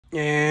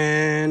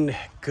And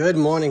good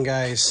morning,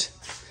 guys.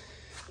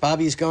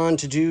 Bobby's gone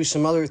to do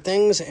some other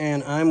things,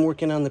 and I'm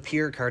working on the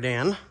Pierre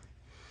Cardin.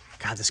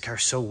 God, this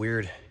car's so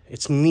weird.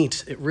 It's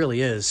neat. It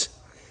really is.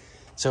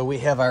 So we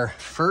have our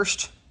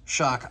first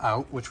shock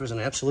out, which was an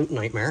absolute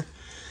nightmare.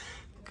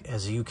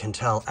 As you can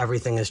tell,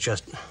 everything is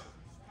just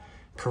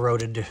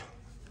corroded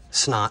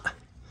snot,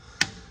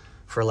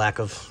 for lack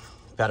of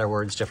better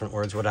words, different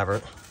words,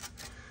 whatever.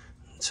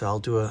 So I'll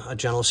do a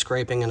gentle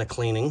scraping and a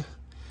cleaning.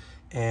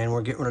 And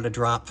we're getting ready to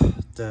drop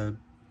the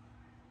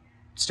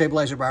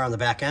stabilizer bar on the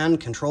back end.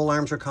 Control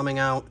arms are coming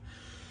out.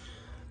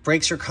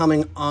 Brakes are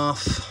coming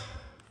off.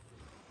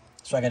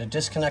 So I got to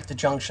disconnect the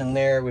junction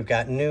there. We've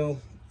got new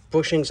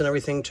bushings and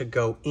everything to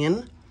go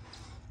in.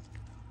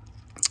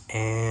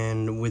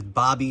 And with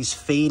Bobby's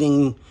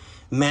fading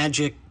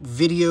magic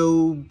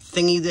video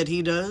thingy that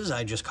he does,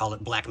 I just call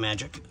it black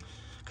magic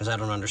because I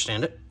don't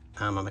understand it.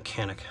 I'm a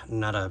mechanic,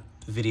 not a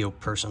video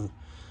person.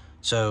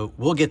 So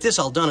we'll get this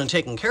all done and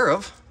taken care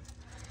of.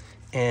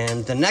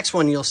 And the next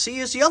one you'll see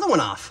is the other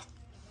one off.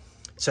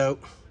 So,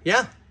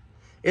 yeah,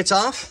 it's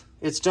off,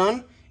 it's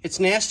done, it's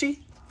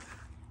nasty.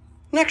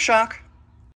 Next shock.